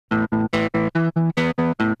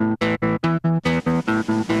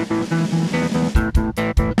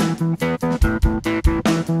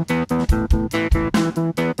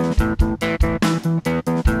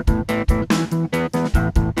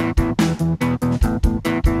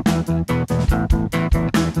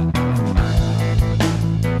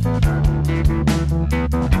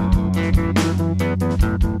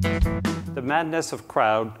madness of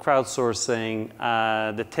crowdsourcing,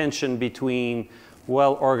 the tension between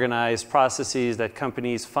well-organized processes that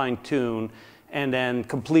companies fine-tune, and then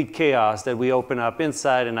complete chaos that we open up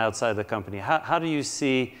inside and outside the company. How do you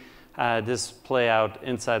see this play out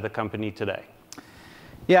inside the company today?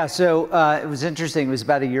 Yeah, so it was interesting. It was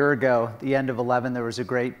about a year ago, the end of 11, there was a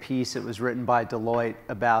great piece that was written by Deloitte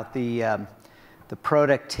about the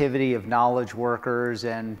productivity of knowledge workers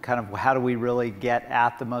and kind of how do we really get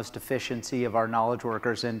at the most efficiency of our knowledge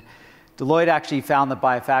workers. And Deloitte actually found that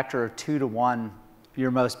by a factor of 2 to 1,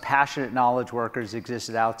 your most passionate knowledge workers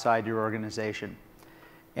existed outside your organization.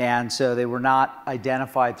 And so they were not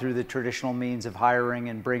identified through the traditional means of hiring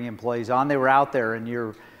and bringing employees on. They were out there in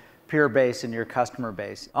your peer base and your customer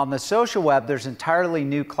base. On the social web, there's entirely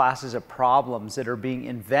new classes of problems that are being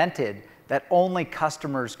invented that only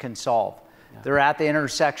customers can solve. Yeah. They're at the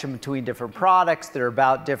intersection between different products. They're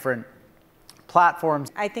about different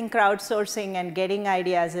platforms. I think crowdsourcing and getting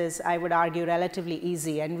ideas is, I would argue, relatively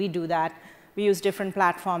easy, and we do that. We use different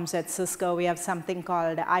platforms at Cisco. We have something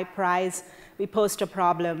called iPrize. We post a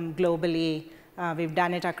problem globally. We've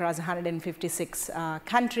done it across 156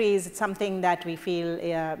 countries. It's something that we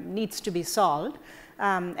feel needs to be solved.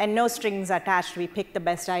 And no strings attached. We pick the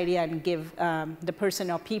best idea and give the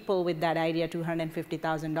person or people with that idea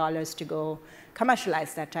 $250,000 to go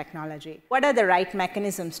commercialize that technology. What are the right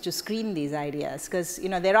mechanisms to screen these ideas? Because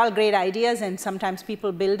they're all great ideas, and sometimes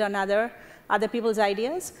people build on other people's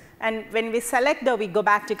ideas. And when we select, though, we go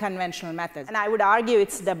back to conventional methods. And I would argue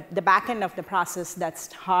it's the back end of the process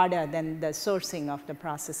that's harder than the sourcing of the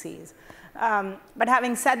processes. But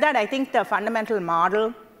having said that, I think the fundamental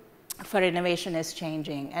model for innovation is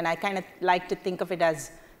changing. And I kind of like to think of it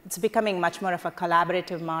as it's becoming much more of a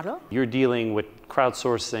collaborative model. You're dealing with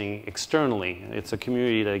crowdsourcing externally. It's a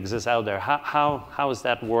community that exists out there. How is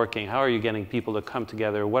that working? How are you getting people to come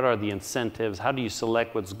together? What are the incentives? How do you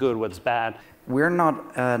select what's good, what's bad? We're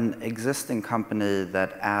not an existing company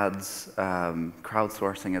that adds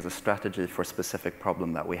crowdsourcing as a strategy for a specific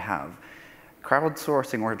problem that we have.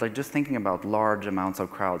 Crowdsourcing, or like just thinking about large amounts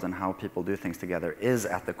of crowds and how people do things together, is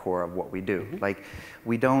at the core of what we do. Mm-hmm. Like,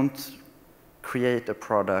 we don't create a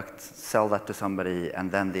product, sell that to somebody,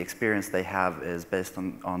 and then the experience they have is based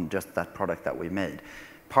on just that product that we made.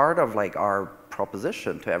 Part of like our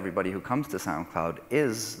proposition to everybody who comes to SoundCloud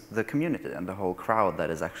is the community and the whole crowd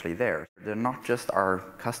that is actually there. They're not just our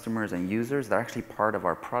customers and users, they're actually part of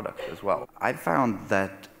our product as well. I've found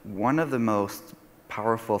that one of the most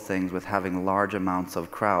powerful things with having large amounts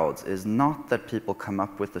of crowds is not that people come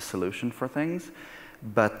up with the solution for things,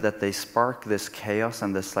 but that they spark this chaos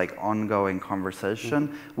and this like ongoing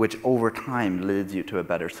conversation, which over time leads you to a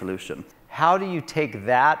better solution. How do you take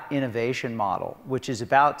that innovation model, which is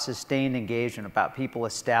about sustained engagement, about people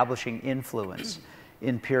establishing influence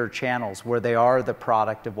in peer channels where they are the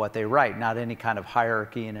product of what they write, not any kind of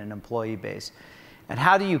hierarchy in an employee base? And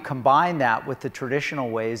how do you combine that with the traditional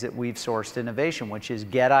ways that we've sourced innovation, which is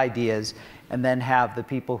get ideas and then have the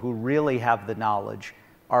people who really have the knowledge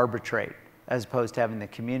arbitrate, as opposed to having the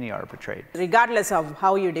community arbitrate? Regardless of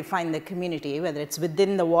how you define the community, whether it's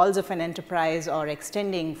within the walls of an enterprise or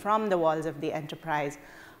extending from the walls of the enterprise,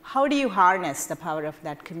 how do you harness the power of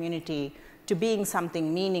that community to being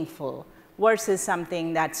something meaningful versus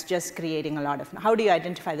something that's just creating a lot of, how do you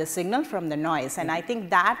identify the signal from the noise? And I think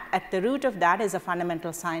that at the root of that is a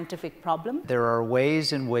fundamental scientific problem. There are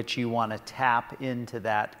ways in which you want to tap into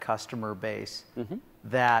that customer base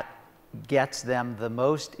that gets them the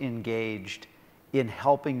most engaged in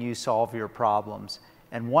helping you solve your problems.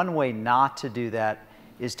 And one way not to do that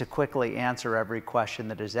is to quickly answer every question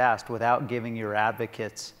that is asked without giving your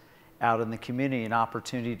advocates out in the community an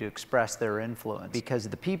opportunity to express their influence. Because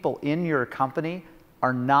the people in your company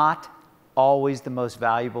are not always the most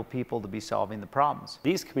valuable people to be solving the problems.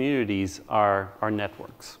 These communities are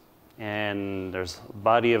networks. And there's a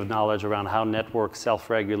body of knowledge around how networks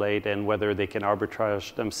self-regulate and whether they can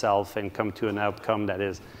arbitrage themselves and come to an outcome that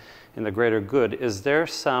is in the greater good. Is there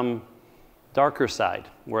some darker side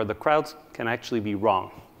where the crowds can actually be wrong?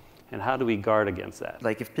 And how do we guard against that?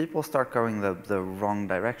 Like, if people start going the wrong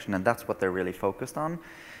direction, and that's what they're really focused on,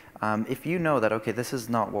 if you know that, okay, this is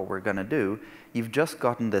not what we're going to do, you've just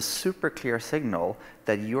gotten this super clear signal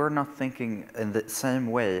that you're not thinking in the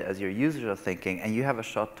same way as your users are thinking, and you have a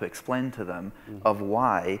shot to explain to them of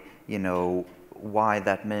why, why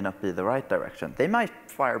that may not be the right direction. They might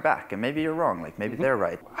fire back, and maybe you're wrong, like maybe they're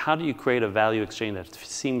right. How do you create a value exchange that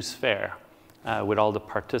seems fair with all the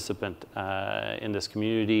participants in this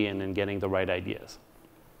community and in getting the right ideas?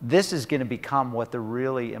 This is going to become what the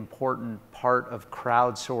really important part of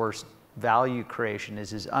crowdsourced value creation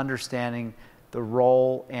is understanding the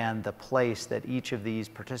role and the place that each of these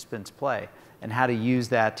participants play, and how to use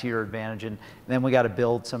that to your advantage. And then we got to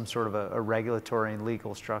build some sort of a regulatory and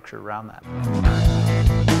legal structure around that.